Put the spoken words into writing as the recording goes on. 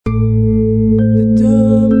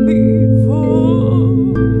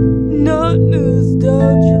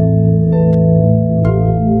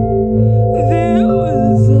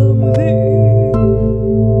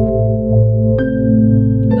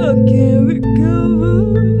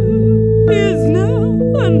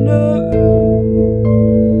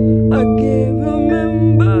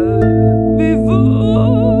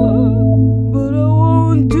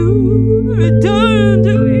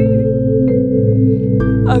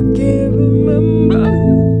can't remember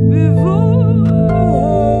before.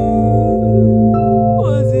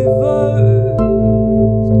 Was it first?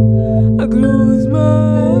 I close my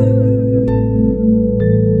eyes.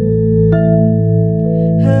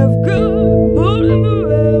 Have got pulled in the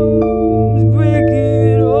realms,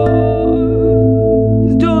 breaking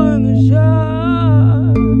hearts, drawing the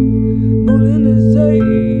shine, pulling the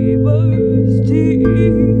saber's teeth.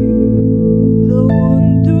 I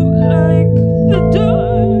want to like the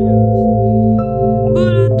times,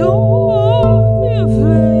 but I don't want your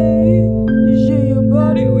flesh in your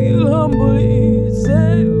body will humble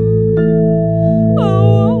itself. I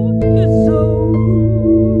want your soul.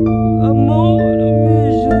 I'm on a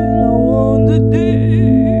mission. I want the depths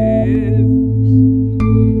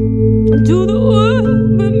to the world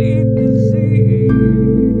beneath the sea.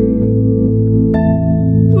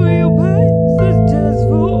 Will you pass this test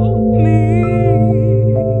for me?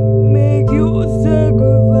 Make your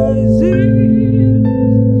sacrifices,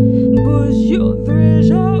 push your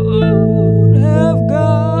threshold. Have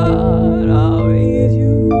God, I'll raise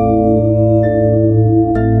you.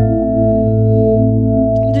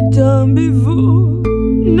 The time before,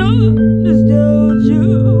 not nostalgia.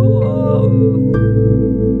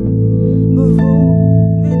 Before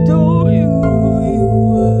they told you who you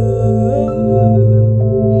were,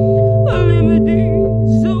 a limited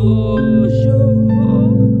social.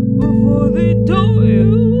 Before they told you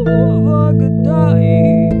of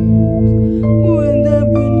archetypes, wouldn't that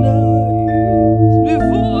be nice?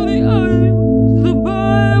 Before the idols, the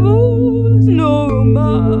Bible's no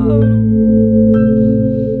model.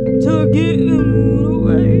 To get the moon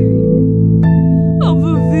away, I'll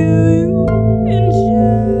fulfill you in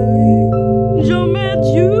challenge. I'll match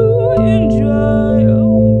you in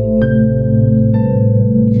triumph.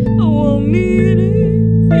 I want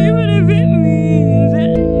meaning, even if it means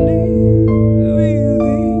ending real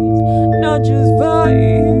things. Not just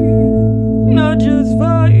fight, not just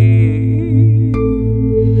fight.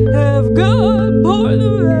 Have God pour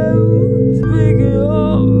the realms, breaking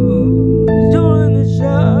hearts, drawing the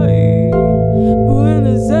shine, pulling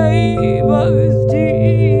the saber's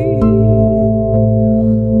teeth.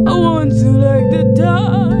 I want to like the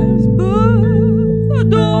times, but I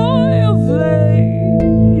don't want your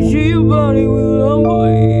flesh. Your body will humble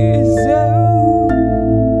itself.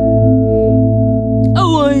 I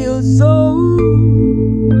want your soul.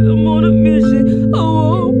 I'm on a mission. I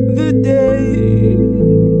want the days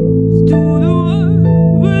to the world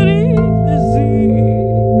beneath the sea.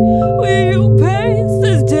 Will you pass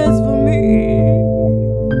this test for me?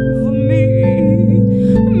 For me,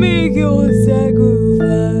 make your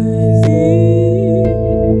sacrifice.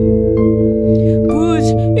 Push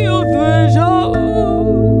your threshold.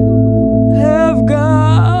 Have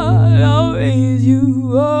God, I'll raise you.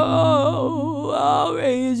 Oh, I'll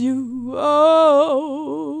raise you. Oh.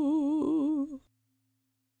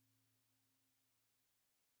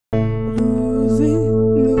 Losing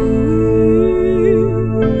the will,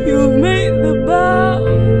 you've made the vow,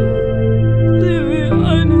 living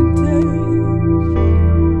unattached,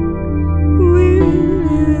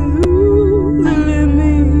 weaving through the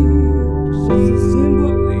limits, just a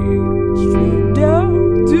simple thing, stripped down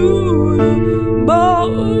to the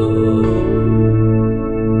bone,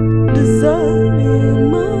 deciding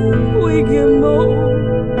my waking moments.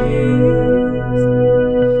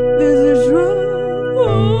 There's a shroud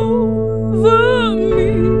over me,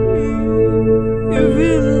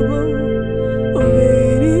 invisible, a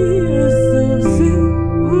radius of separation.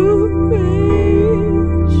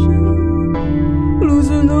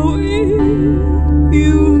 Losing the will,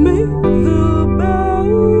 you've made the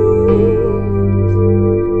bounds.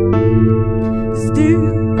 Still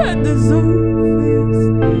at the surface,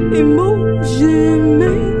 emotion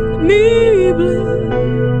made me blind,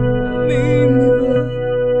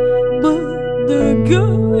 but the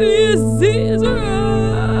goddess is rising.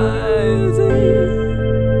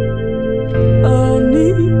 I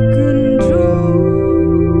need control,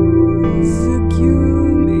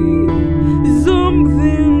 secure me,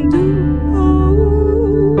 something to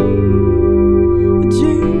hold. A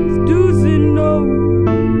chance to say no,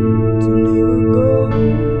 to never go,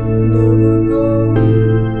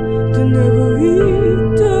 to never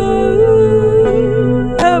return.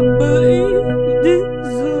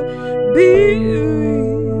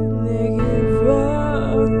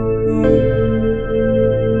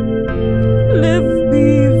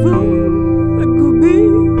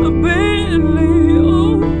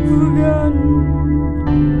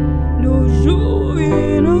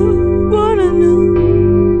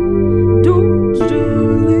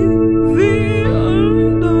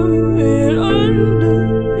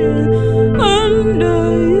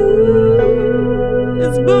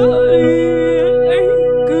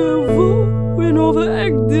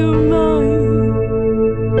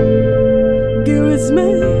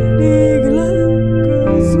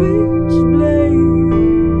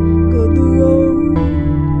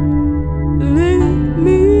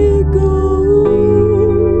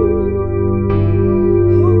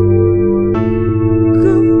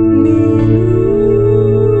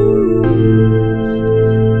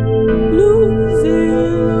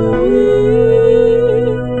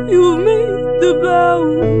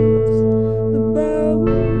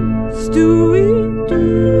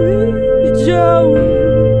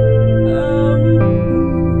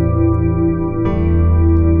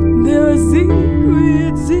 my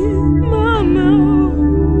secrets in my mouth.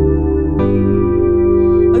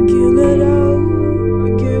 I can't let out, I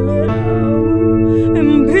can't let out.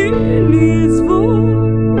 And penny is for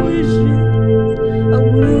wishing I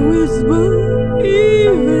wouldn't whisper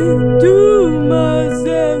even to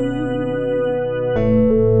myself.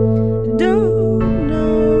 Down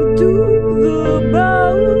now to the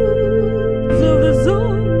bowels of the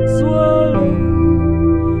soul swallow.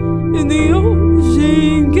 In the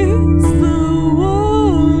ocean gets the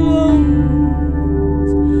wallows,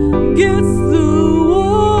 gets the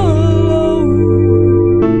wallows.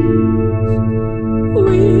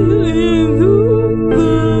 Wheeling through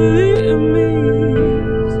the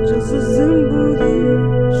enemies, just a sympathy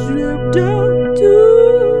stripped down to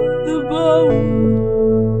the bone.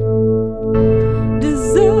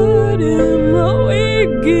 Deciding my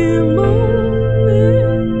waking moments,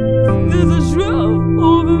 there's a shroud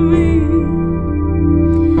over me,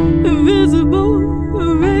 invisible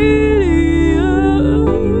radiance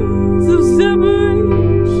of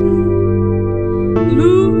separation,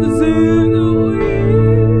 losing the will,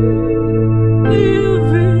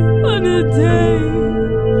 living unattached.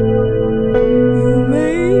 You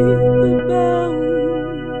made the bounds,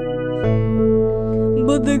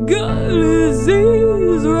 but the galaxy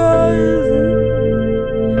is rising.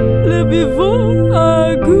 Let before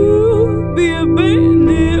I could be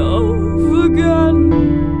abandoned or forgotten.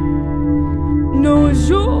 No one's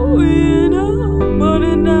showing up but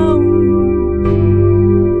an ounce.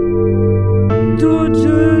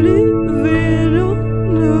 Torture living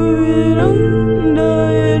under and under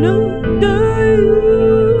and under you.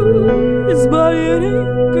 It's body and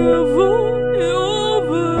anchor for an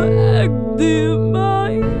overactive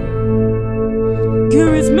mind.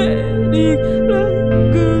 Charismatic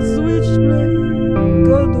like a switchblade.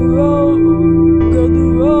 Got the road, got the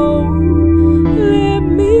road. Let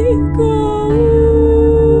me go,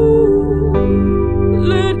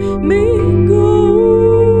 let me go.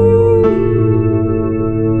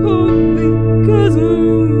 Oh, because of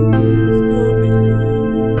you, got me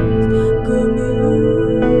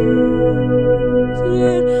loose,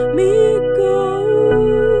 let me go.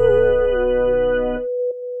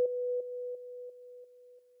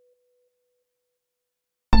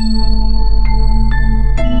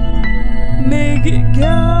 Make it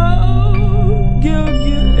count,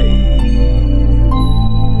 calculated,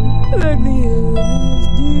 like the others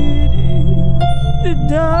did it. The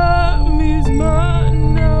time is mine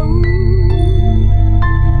now.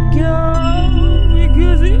 Count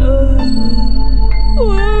because the others were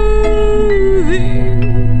worthy.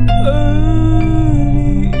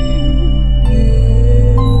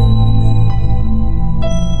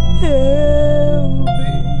 Help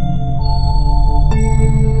me.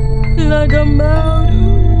 Like I'm out of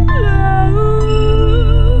love,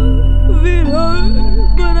 it hurt,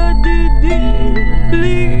 but I didn't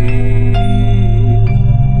bleed.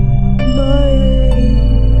 My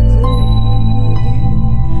hands aching,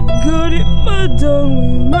 cutting my tongue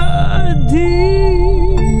with my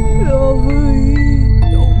teeth. Overeat,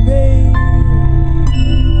 no pain.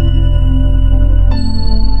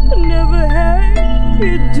 I never had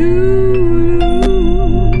it to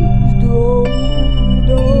lose, to hold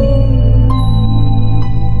on,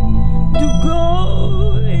 to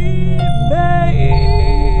call it back.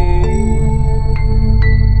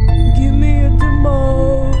 Give me a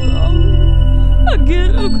tomorrow I can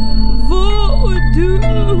look forward to.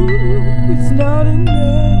 It's not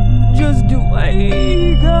enough just to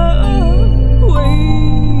wake up,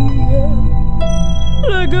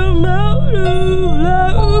 like I'm out of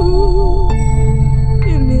love,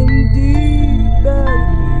 an empty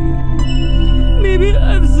battery. Maybe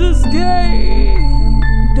life's a game.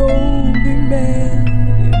 Don't be mad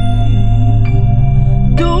at me.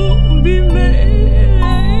 Don't be mad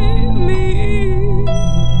at me.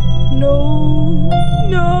 No,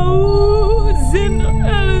 no,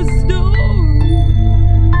 Cinderella story.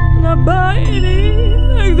 Not buying it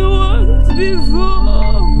like the ones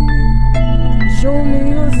before me. Show me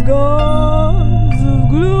your scars of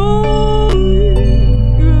glory,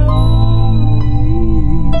 glory.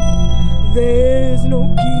 There's no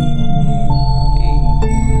king,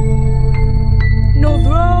 no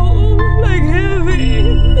throne like heaven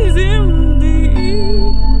is empty.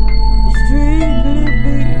 Strictly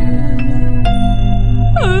business,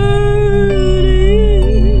 earning.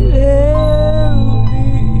 Help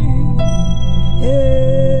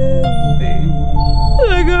me,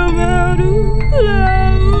 like I'm out of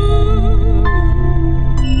love.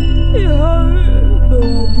 It hurt, but I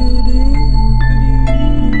didn't bleed.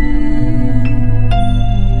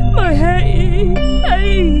 My head is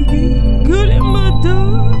aching, cutting my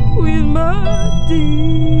tongue with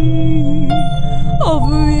body,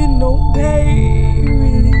 offering no pain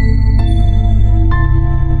relief.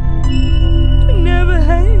 Never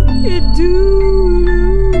hated to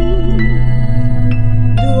lose,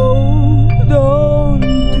 don't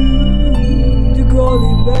do call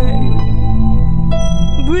it back.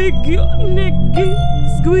 Break your neck and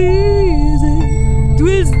squeeze it,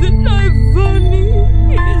 twist the knife on easy.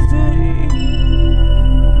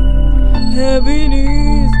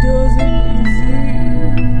 Happiness doesn't exist.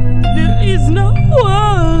 There is no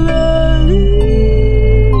quality.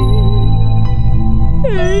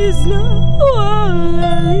 There is no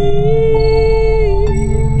quality.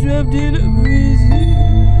 Trapped in a prison,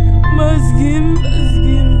 my skin, my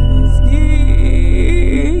skin, my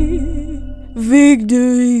skin.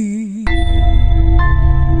 Victory.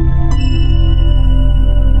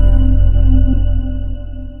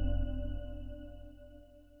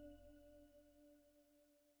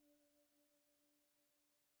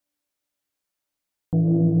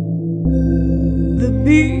 The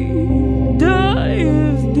beat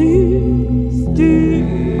dies deep.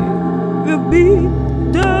 The beat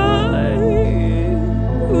dies.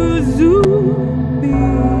 Will soon be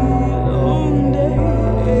long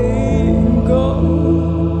day gone.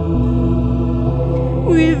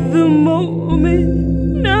 With the moment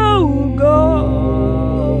now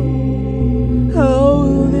gone, how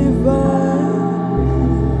will they find you?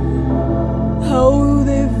 How will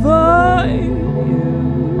they find you?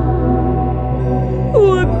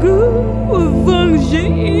 What good will function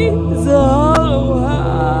is a hollow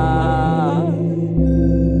eye.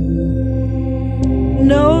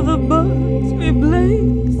 Now the bugs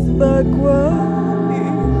replaced by quiet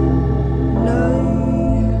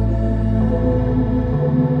night.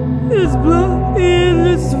 There's blood in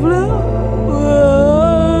this flower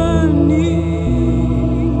I need,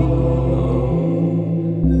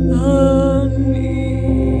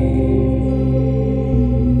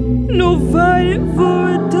 no fighting for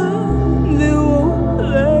a time they won't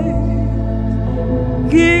last.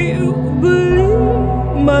 Can you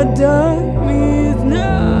believe my time is now?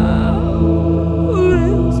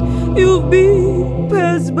 Else you'll be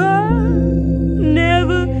passed by.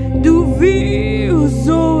 Never do feel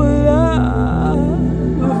so alive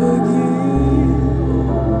again.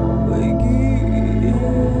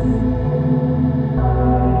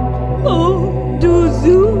 Oh, do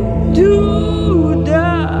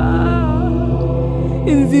die,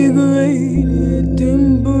 invigorated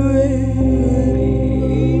temporarily.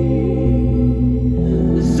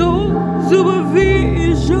 So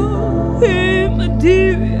superficial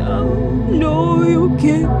immaterial. No, you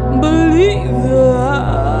can't believe the eye.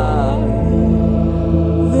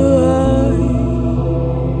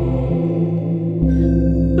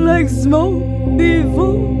 Like smoke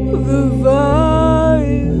before the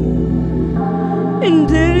fire,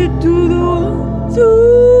 indebted to the ones who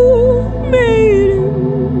made you,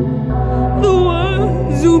 the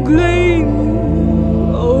ones who claim you.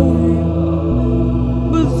 Oh,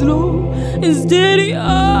 but slow and steady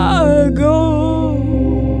I go,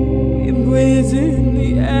 embracing the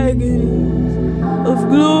agonies of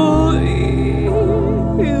glory,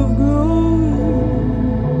 of glory.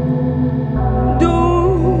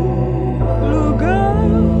 Don't look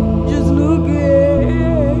out, just look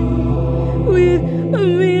ahead. With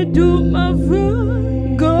me to my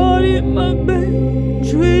front, God in my back,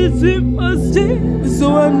 tracing my steps so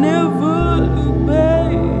I never look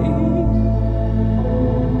back.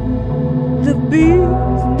 The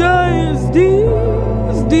beats die still.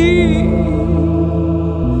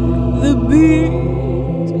 The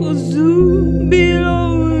beats will soon be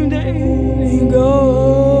long and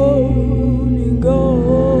gone, and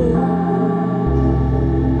gone.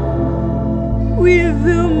 With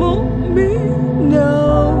the moment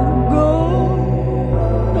now gone,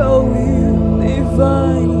 how will they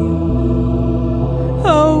find you?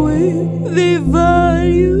 How will they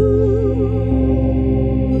find you?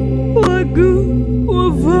 What good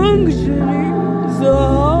will function is a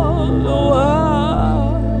hollow eye.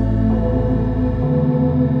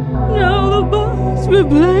 Now the bus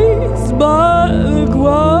replaced by the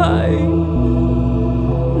quiet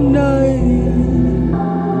night.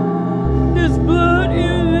 There's blood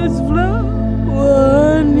in this flower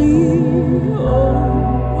I need, oh,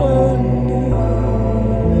 I need.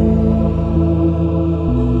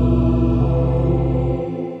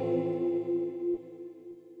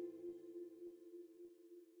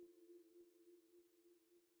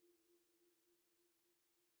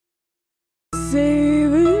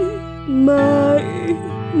 Saving my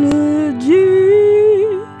energy,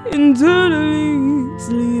 internally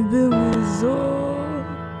sleeping with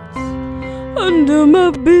swords under my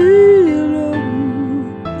pillow.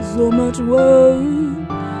 much work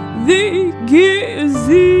they give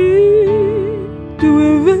thee to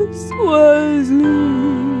invest wisely.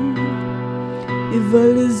 If I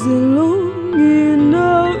listen long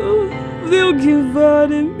enough, they'll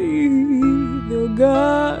confide in me, they'll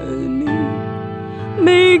guide me,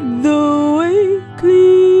 make the way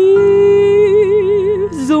clear.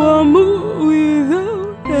 So I move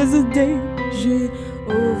without hesitation,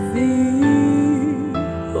 or fear,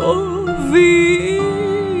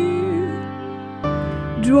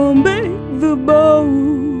 drawn back the bow,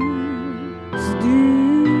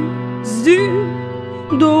 still,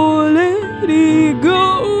 don't let it go,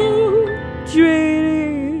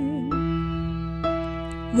 training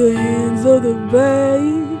the hands of the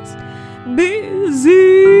bass, busy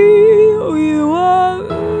you are,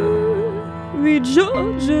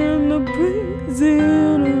 recharging the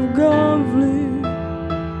prison of conflict,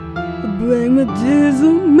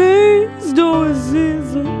 pragmatism makes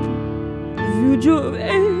stoicism, the future of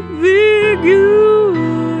ambiguity,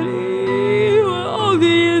 where all the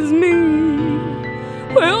ends meet,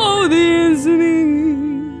 where all the ends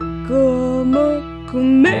meet, come up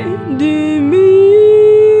commanding me.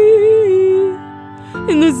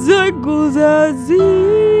 In the circles I see,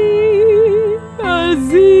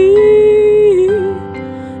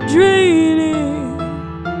 draining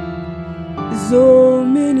so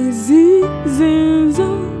many seasons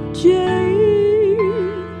of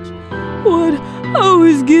change. What I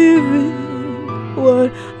was given,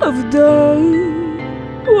 what I've done,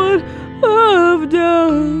 what I've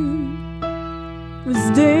done was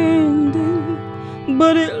standing,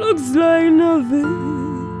 but it looks like nothing.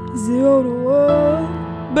 Zero to one,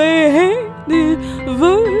 barehanded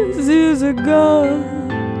verses are gone,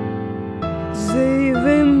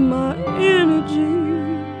 saving my energy,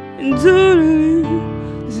 internally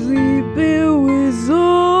sleeping with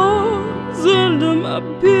swords under my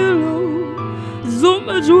pillow. So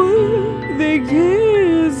much work they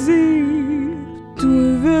can't see to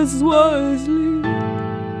invest wisely.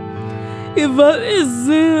 If I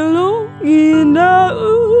listen long enough,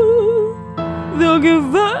 they'll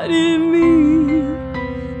confide in me,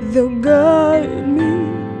 they'll guide me,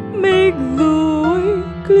 make the way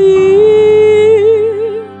clear.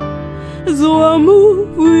 So I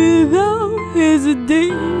move without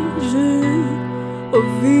hesitation, or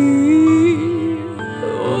fear,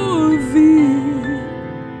 or fear.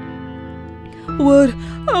 What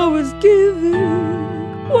I was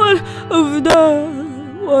given, what I've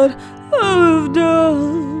done, what I've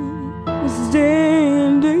done was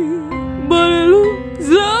standing, but it looks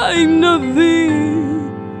like nothing.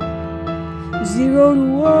 Zero to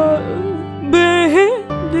one,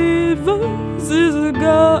 barehanded verses are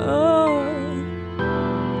gone.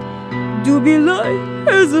 To be light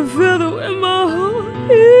as a feather when my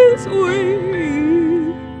heart is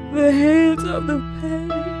weak. The hands of the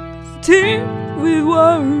past tear with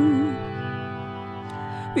words,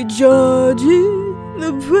 recharging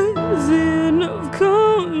the present of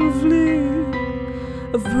conflict,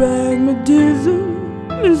 of pragmatism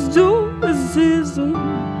and stoicism,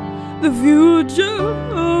 the future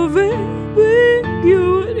of ambiguity,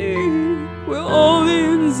 where all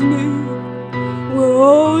ends meet, where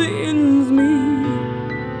all ends meet.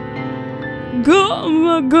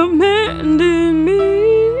 Come commanding me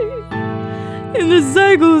in the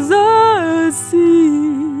cycles I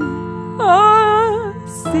see,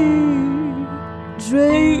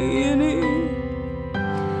 draining,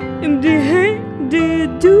 empty-handed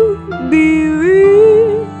to be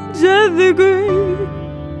reached at the grave.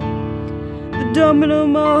 The dumping of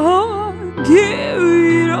my heart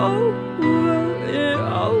carried over and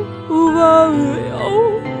over and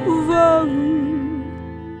over.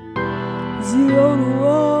 Zero to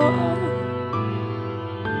one.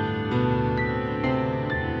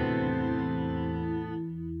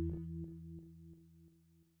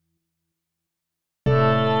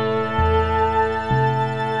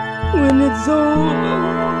 When it's over,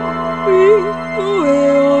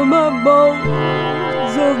 wear all my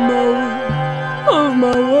bones of my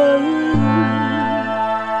world.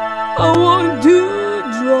 I want to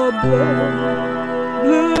draw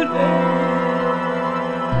blood,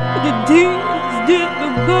 the tears did the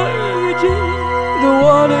virgin, the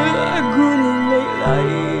water I couldn't make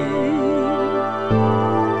light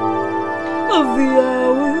of the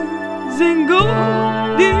hours and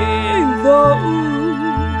golden thoughts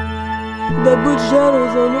that put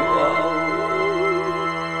shadows on the wall.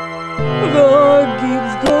 The heart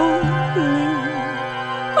keeps going.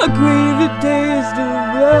 I crave the taste of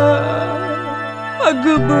blood. I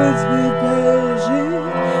could burst with passion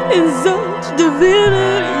in such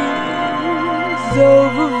divinity.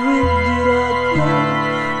 Self-afflicted I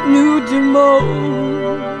pray, new to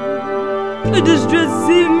more. A distress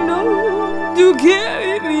signal to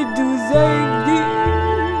carry me to safety.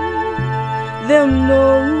 Them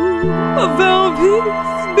know I found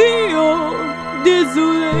peace beyond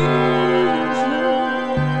desolation.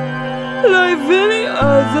 Life in the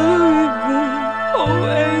eyes of the river, oh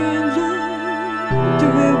angel, to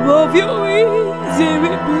rip off your wings and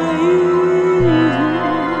replace me.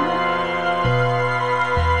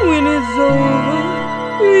 When it's over,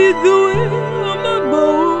 read the way of my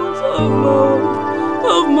bones, of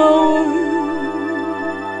my world.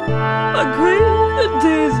 I crave the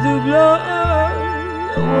taste of blood.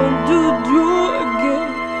 I want to draw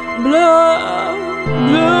again, blood,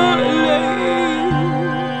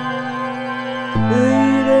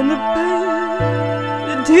 laid in the pain,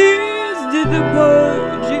 the tears did the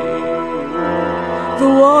purging. The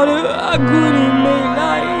water I couldn't make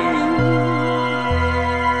light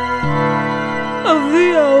of the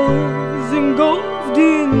hours engulfed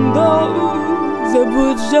in those that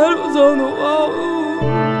put shadows on the wall.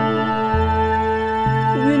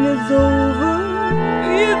 When it's over,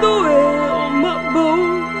 either way, on my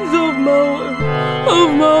bones of my world,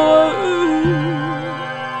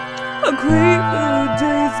 I crave the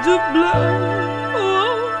taste of blood. I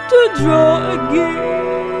want to draw again.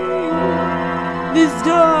 This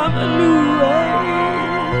time I knew I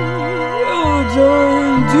would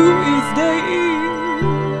turn to each day.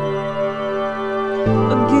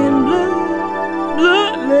 Again,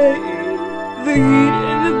 blood lay, the heat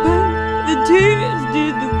and the pain, the tears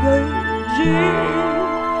did the purging.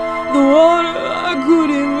 The water I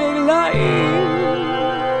couldn't make light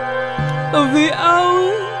of the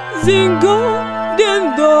hours engulfed in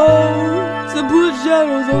those that put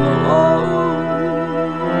shadows on the wall.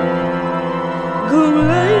 Come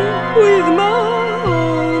lay with my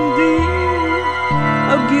dear,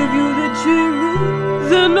 I'll give you the triggers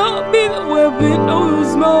and I'll be the weapon. No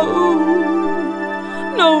smoke,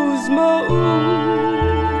 no smoke.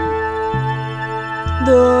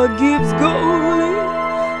 The heart keeps going.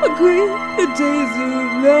 I crave the taste of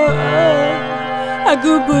blood. I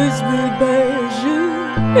could push with passion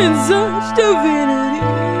in such divinity.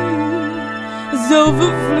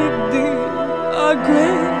 Self-afflicted, I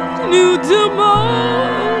crave new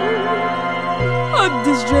tomorrow. A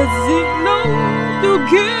distress signal to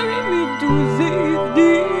carry me to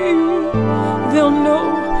safety. They'll know,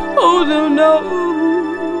 oh they'll know,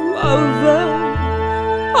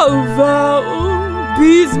 I'll vow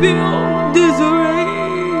peace beyond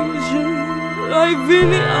desolation. Life in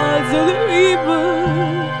the eyes of the reaper.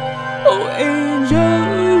 Oh angel,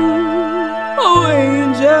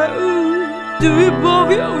 to rip off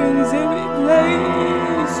your wings and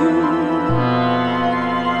replace you.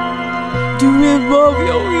 To rip off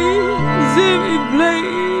your wings and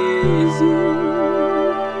replace you.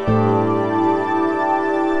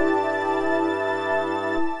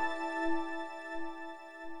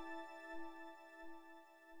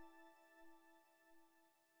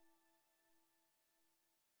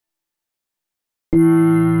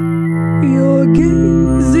 Your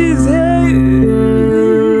gaze is heavy,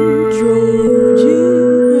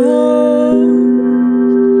 Trojan horse,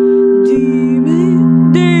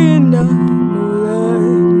 demon day and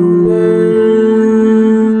night, no light,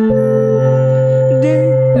 day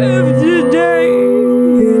after day,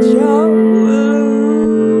 each hour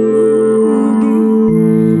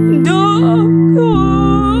looking dark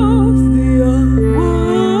across the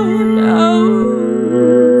upward hour.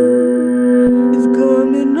 It's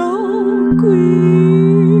coming on quick.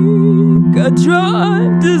 I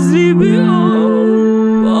tried to sleep it off.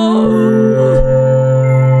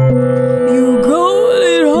 You call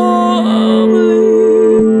it harmless,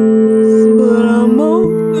 but I'm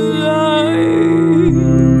on the line.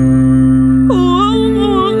 Oh, I'm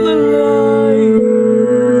on the line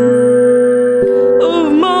of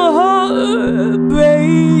my heart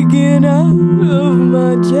breaking out of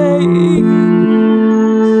my chains.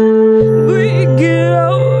 Break it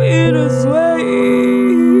out in a sway.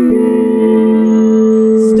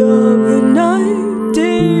 Stop the night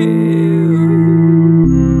till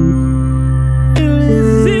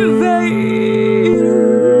illicit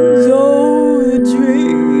faders. Oh, the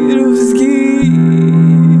trade of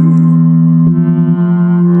skin.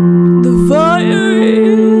 The fire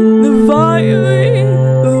in the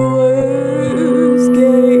worst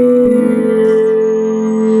case.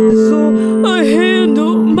 So I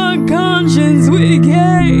handle my conscience with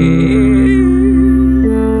care.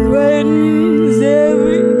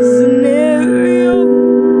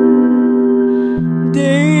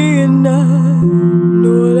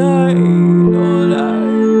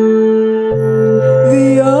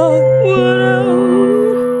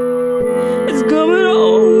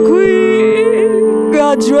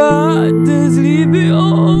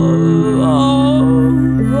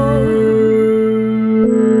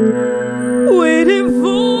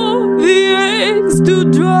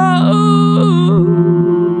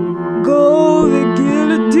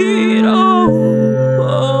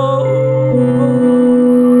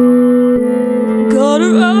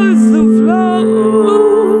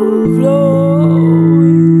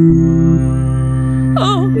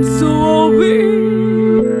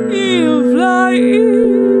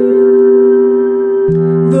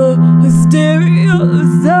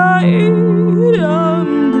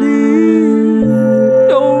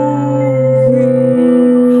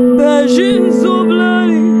 passion so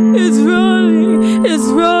bloody. It's running, it's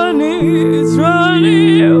running, it's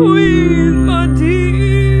running with my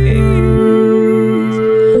tears.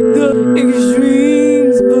 The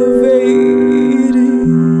extremes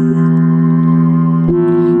pervading.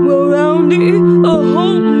 Well rounded, a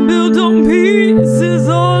home built on peace is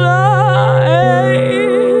all I ask.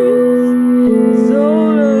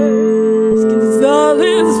 Solace, get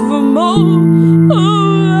silence from all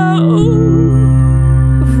around,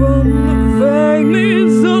 from the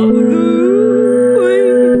fragments of the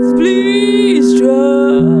ruins. Please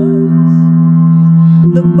trust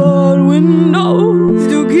the barred windows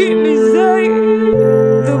to keep me safe.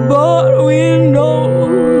 The barred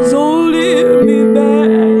windows holding me back.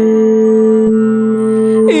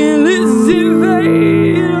 Endless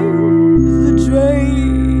invaders, the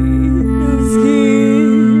train of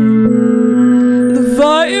skin. The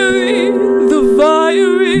fiery, the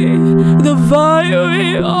fiery, the fiery,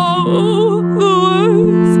 oh, the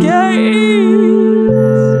worst case.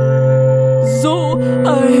 So I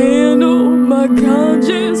handle my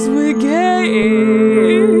conscience with care.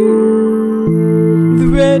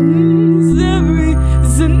 Threatens every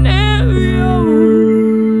scenario.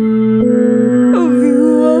 A view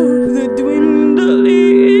of the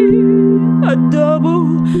dwindling. A double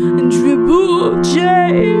and triple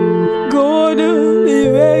check. Quarterly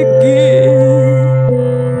wrecking.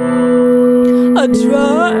 I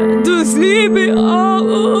try to sleep it off.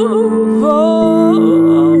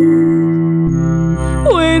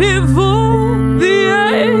 Waiting for the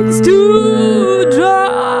eggs to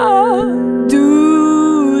drop, to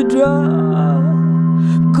drop.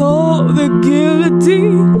 Call the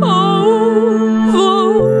guillotine.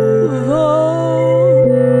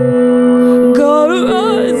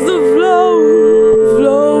 Cauterize the flow,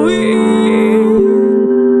 flowing.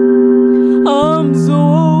 I'm so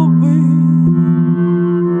open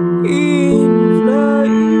in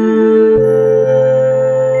flight.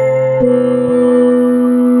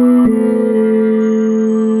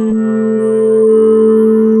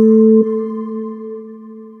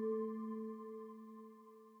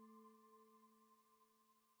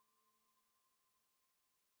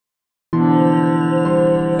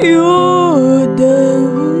 Your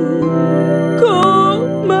devil, call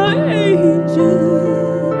my angel,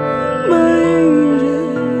 my angel,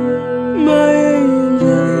 my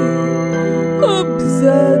angel,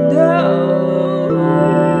 upside down.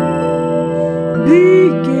 Be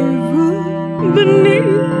careful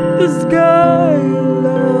beneath the skyline.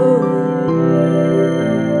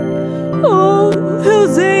 Oh,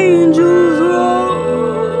 hell's angels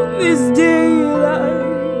roam this daylight.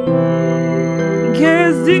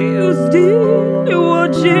 Cast you still,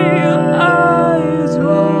 watching your eyes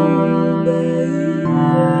roll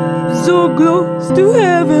back. So close to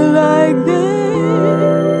heaven like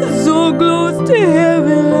that. So close to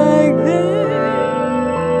heaven like that.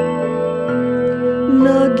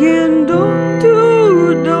 Knocking door to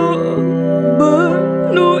door, but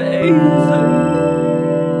no answer.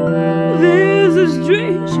 There's a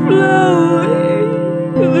strange flower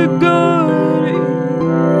in the garden,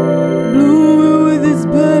 blooming with its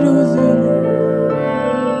petals in it.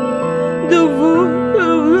 The void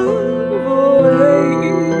of love or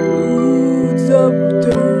hate, roots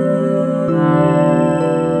upturned.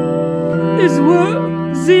 This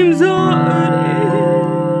world seems haunted.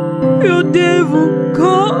 Your devil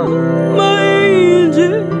call my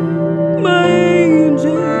angel, my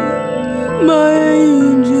angel, my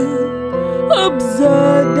angel,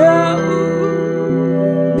 upside down.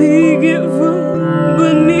 Peeking from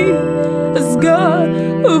beneath a sky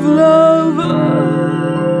of lava.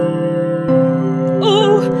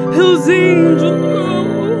 Oh, hell's angel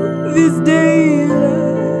roll this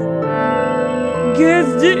daylight. Guess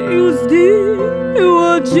that you still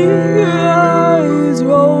watching your eyes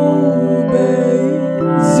roll back.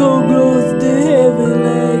 So close to heaven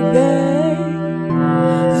like that.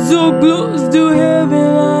 So close to heaven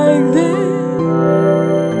like that.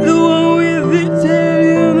 The one with its head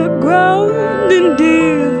in the ground and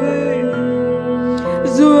divot,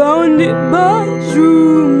 surrounded by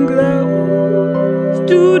shroom clouds.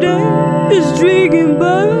 Today, the stricken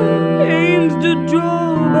bird aims to draw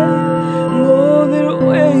back more than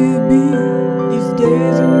where it be these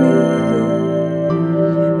days of me.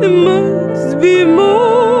 There must be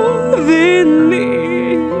more than me.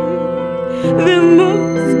 There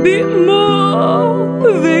must be more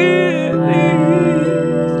than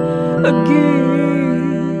this.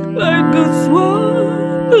 Again, like a swan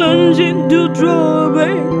plunging to draw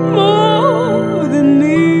back more than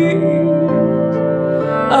these.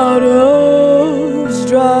 Out of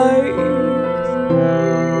strikes,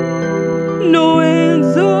 no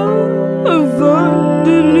answer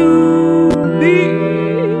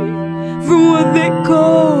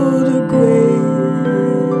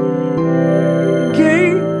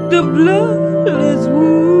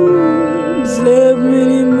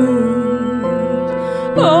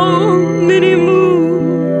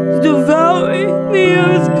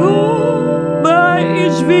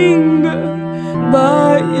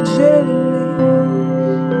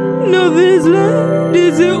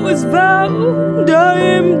I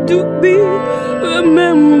am to be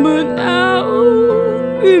remembered now,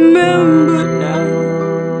 remembered now,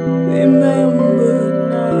 remembered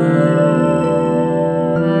now.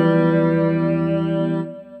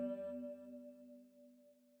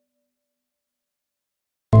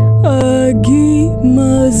 I give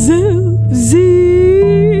myself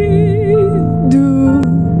to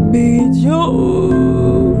be chosen,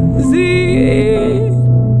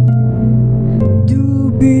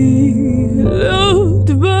 to be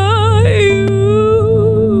loved by you,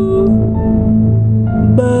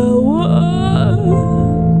 by what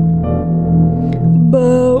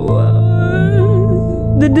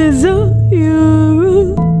the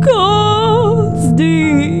desire calls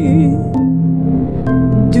thee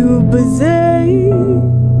to possess,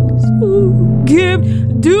 give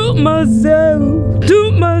to myself,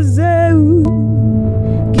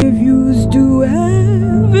 give used to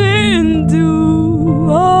heaven to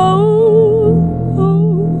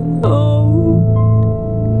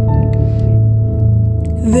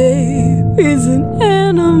There is an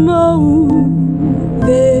animal,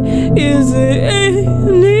 there is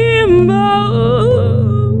an animal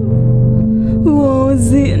who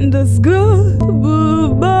was indescribable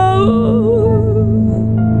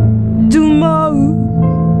tomorrow.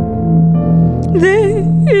 There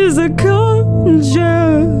is a conscience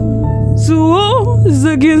who wants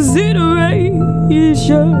a consideration.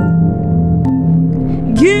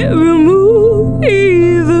 Get removed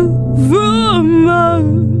either from us.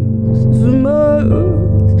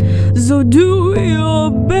 So do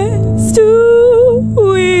your best to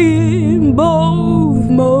win both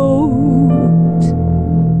modes.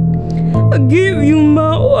 I give you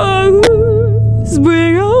my words,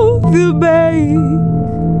 bring off the base.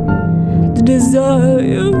 The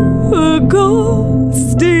desire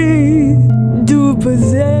ghosted to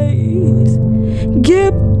possess.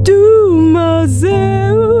 Give to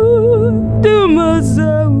myself,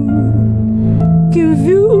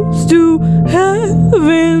 confused to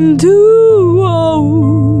heaven to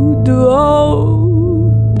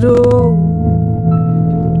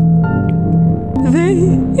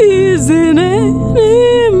There is an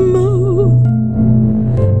animal,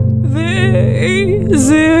 there is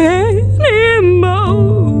an animal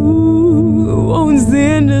who wants the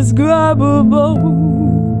indescribable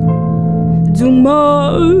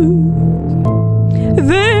tomorrow.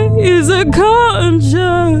 There is a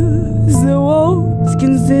conscience that wants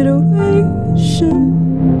consideration.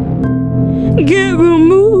 Get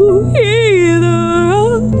removed either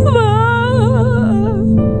of us.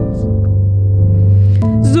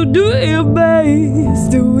 So do your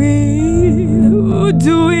best to win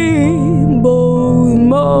both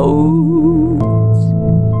modes.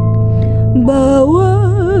 But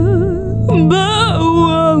one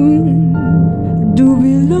to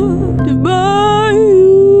be loved by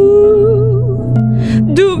you,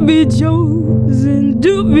 to be chosen,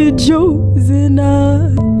 to be chosen.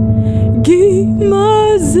 I give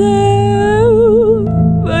myself,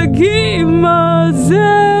 I give myself,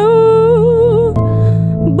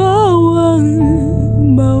 by one,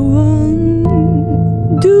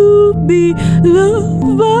 to be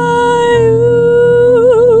loved by you,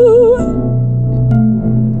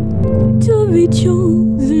 to be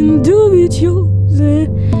chosen, to be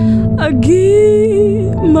chosen. I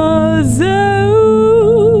give myself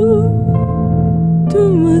to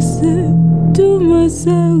myself, to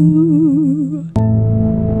myself.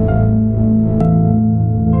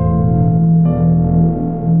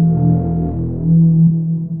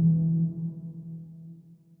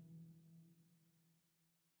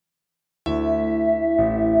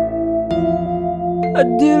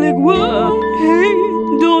 Idyllic world,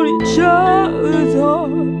 hate on each other's heart.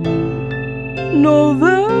 No,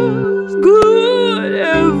 that's good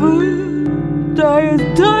ever. Tired,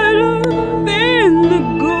 tighter than the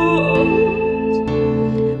gods.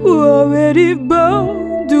 We're already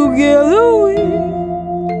bound together with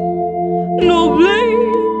no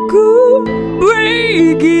blade could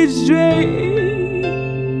break it straight.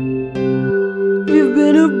 We've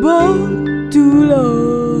been apart too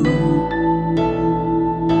long.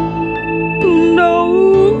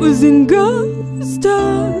 In God's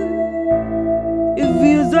time, it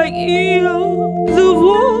feels like eons of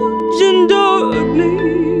watching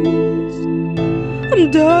darkness.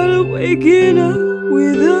 I'm tired of waking up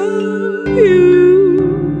without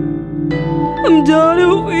you. I'm tired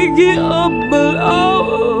of waking up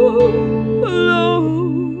alone,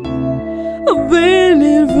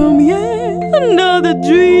 abandoned from yet another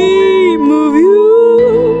dream of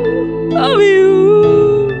you,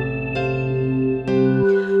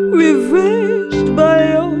 refreshed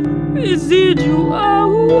by your residual.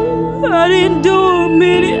 I didn't do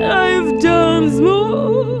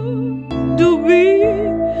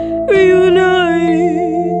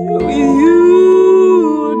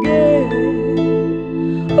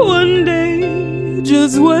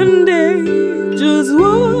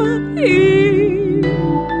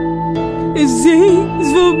It seems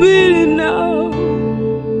forbidden now,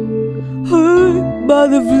 hurt by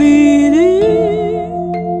the fleeting,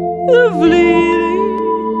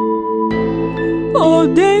 all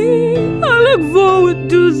day I look forward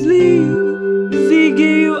to sleep,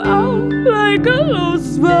 seeking you out like a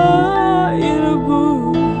lost spy in a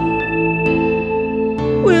book,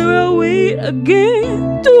 where I wait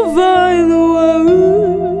again to find the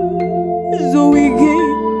words, so we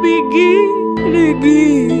can begin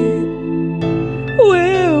again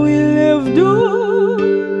where we left off,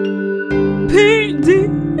 painted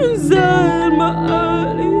inside my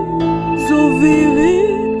eyelids, so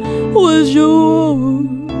vivid was your world.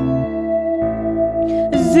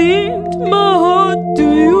 Synced my heart to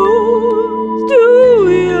yours,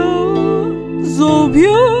 so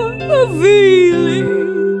pure a feeling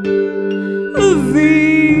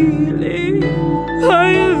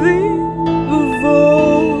higher than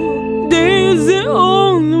before, dancing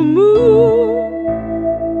on the moon.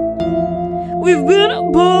 We've been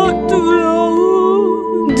apart too long,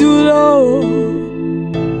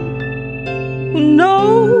 Who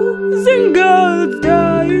knows in God's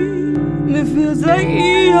time? It feels like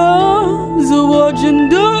eons of watching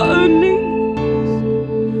darkness.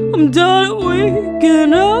 I'm tired of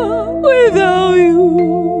waking up without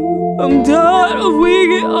you. I'm tired of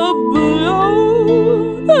waking up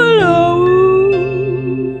alone,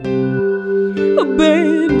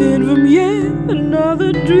 abandoned from yet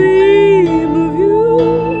another dream of you.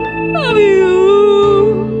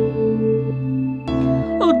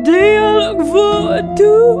 All day I look forward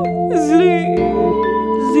to sleep,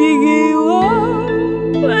 seeking you out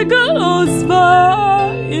like a lost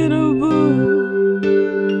spy in a book,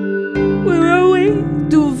 where I wait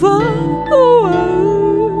to find the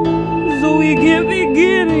words, so we can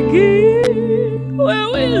begin again where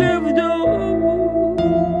we left off,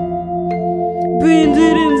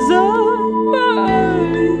 painted inside my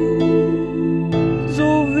eyes, so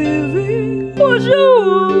vivid was your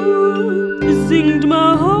world, it synced my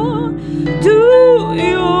heart to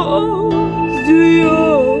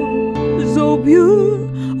yours, so pure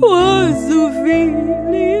was the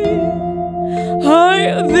feeling,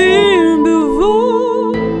 higher than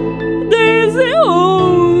before, dancing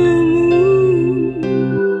on the moon,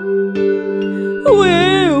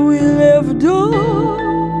 where we left off,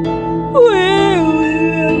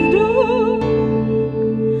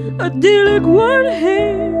 idyllic, one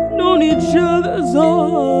hand on each other's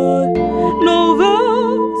heart. No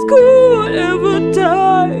vows could ever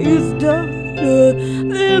tie us tighter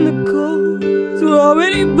than the cords we're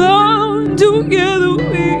already bound together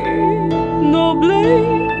with. No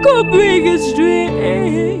blade could break a string.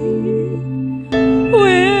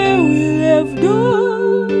 Where we left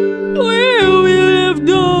off, where we left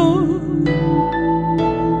off.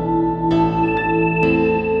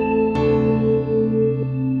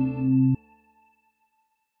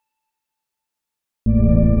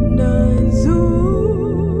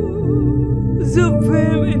 Of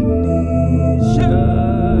premonition,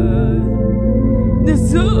 the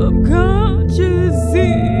subconscious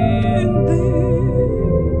in there,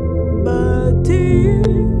 but till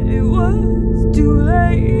it was too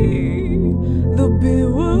late, the bid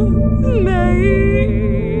was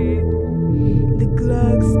made. The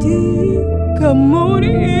clock's tick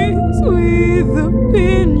harmonious with the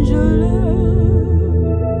pendulum,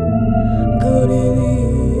 good in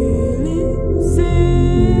the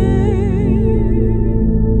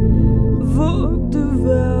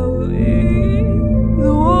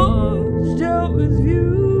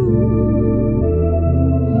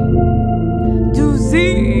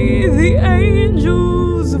see the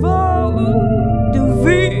angels fall, to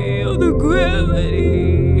feel the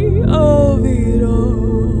gravity of it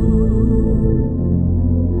all,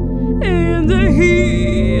 and the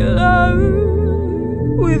healer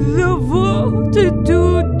with the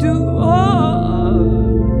fortitude to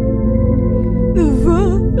hold. The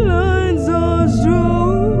front lines are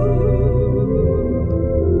strong,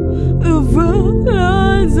 the front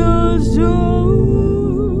lines are strong.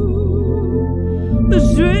 The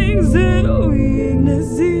strengths and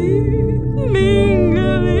weaknesses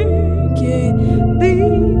mingling can't be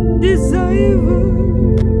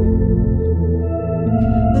deciphered.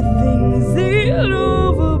 The things they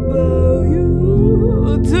love about you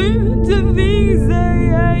turn to things they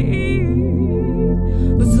hate.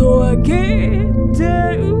 So I can't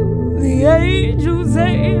tell the angels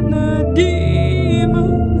and the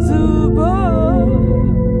demons apart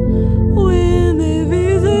when they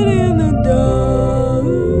visit in the dark.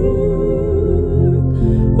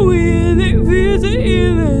 When they visit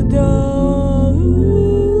in the dark,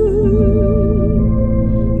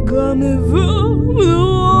 coming from the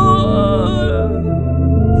water.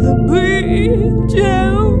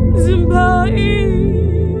 gems and pies,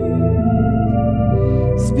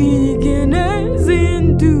 speaking as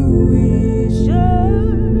intuition,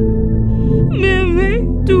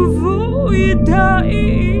 mimic to void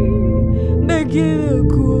dying, making a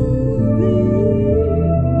quarry,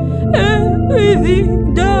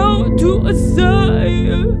 everything down to a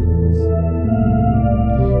science,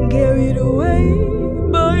 carried away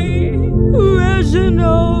by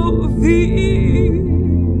rational fear.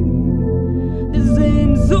 The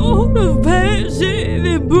same sort of passion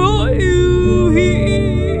that brought you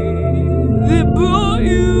here, that brought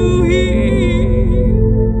you here.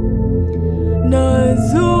 Nine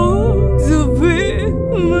sorts of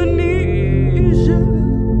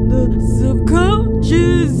premonition, the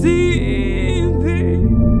subconscious imping.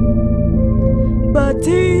 By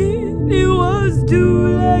 10 it was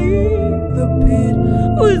too late, the pit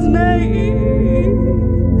was made.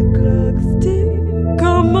 The clock's tick,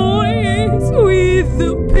 come on, it's with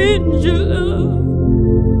the pendulum.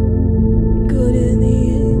 Couldn't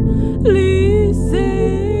listen.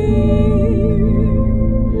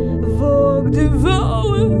 Fog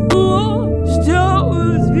devoured,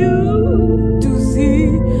 watchtowers view to see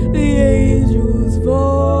the angels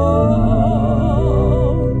fall,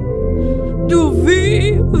 to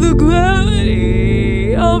feel the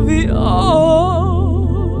gravity of it all.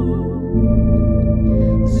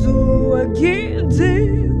 So I can't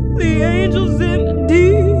tell the angels and the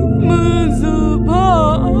demons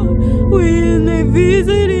apart when they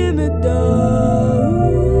visit in the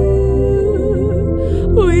dark,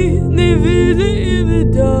 when they visit in the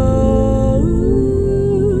dark.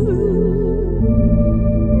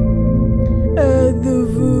 At the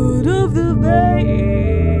foot of the bed,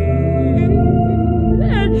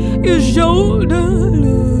 at your shoulder,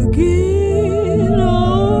 looking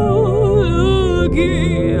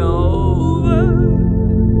over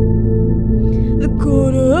the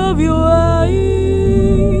corner of your eye,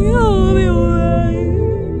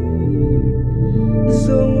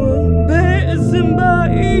 someone passing by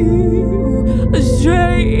you, a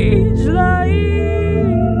strange light,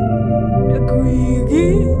 a creak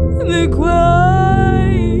in the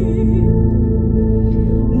quiet,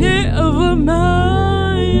 never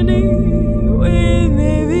minding when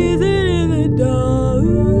they visit in the dark,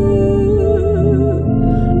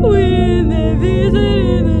 when they visit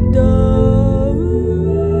in the dark,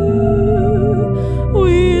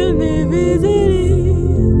 when they visit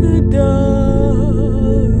in the dark.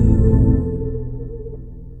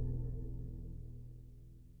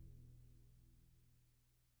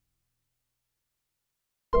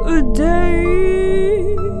 A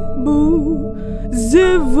debut,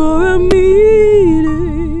 for a meeting,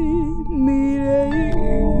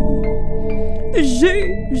 a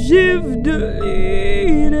shape-shifter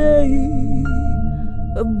leading,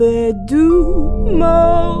 a bed to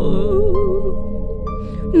mouth,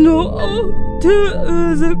 no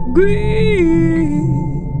authors agree,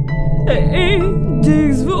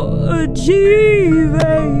 antics for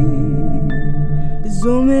achieving,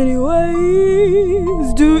 so many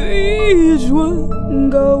ways to each one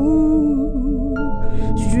go.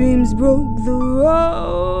 Streams broke the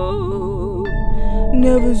road,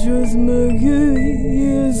 never trust Mercury,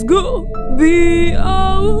 is Scorpio,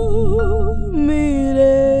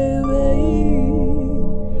 midway.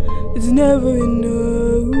 It's never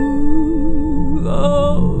enough,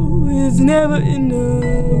 oh, it's never enough.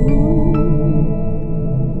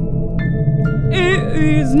 It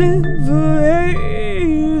is never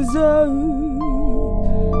easy,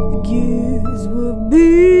 the kids were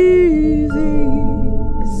busy.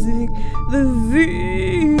 The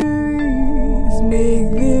fears make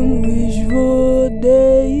them wish for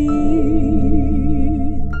days.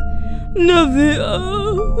 Nothing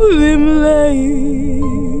of them late,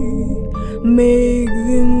 make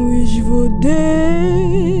them wish for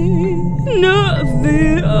days.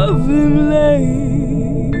 Nothing of them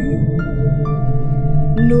late.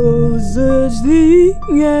 No such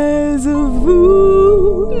thing as a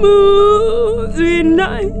full moon, 3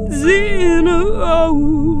 nights in a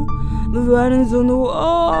row. The writing's on the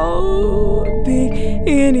wall, pick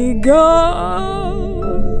any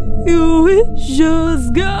god you wish your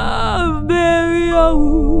sky burial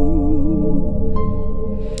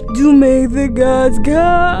to make the gods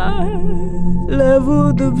God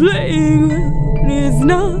level the playing ground. It's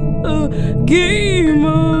not a game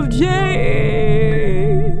of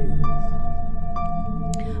chance.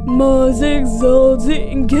 Mars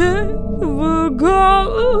exalting Capricorn,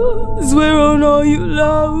 swear on all you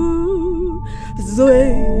love.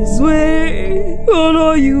 Swear on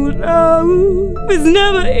all you love. It's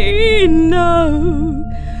never enough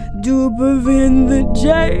to prevent the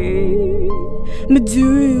change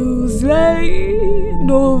materials like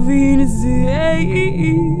no Venus.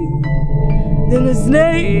 Then a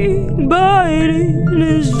snake biting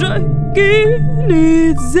and striking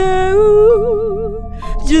itself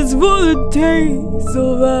just for the taste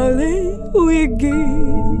of violent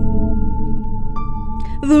wicked.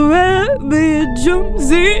 The rabbit jumps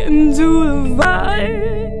into the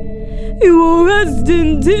fire. You won't rest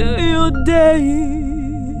until you're dead.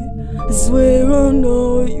 I swear on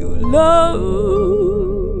all you love.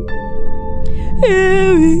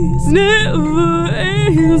 There is never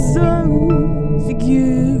a song.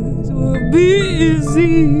 Secures will be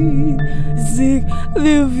easy. Sick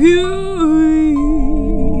their furies.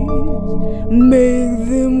 Make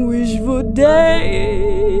them wish for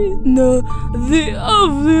day. Nothing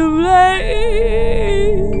of them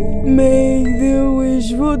lay. Make them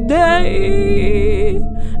wish for day.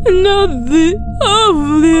 Nothing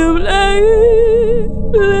of them lay.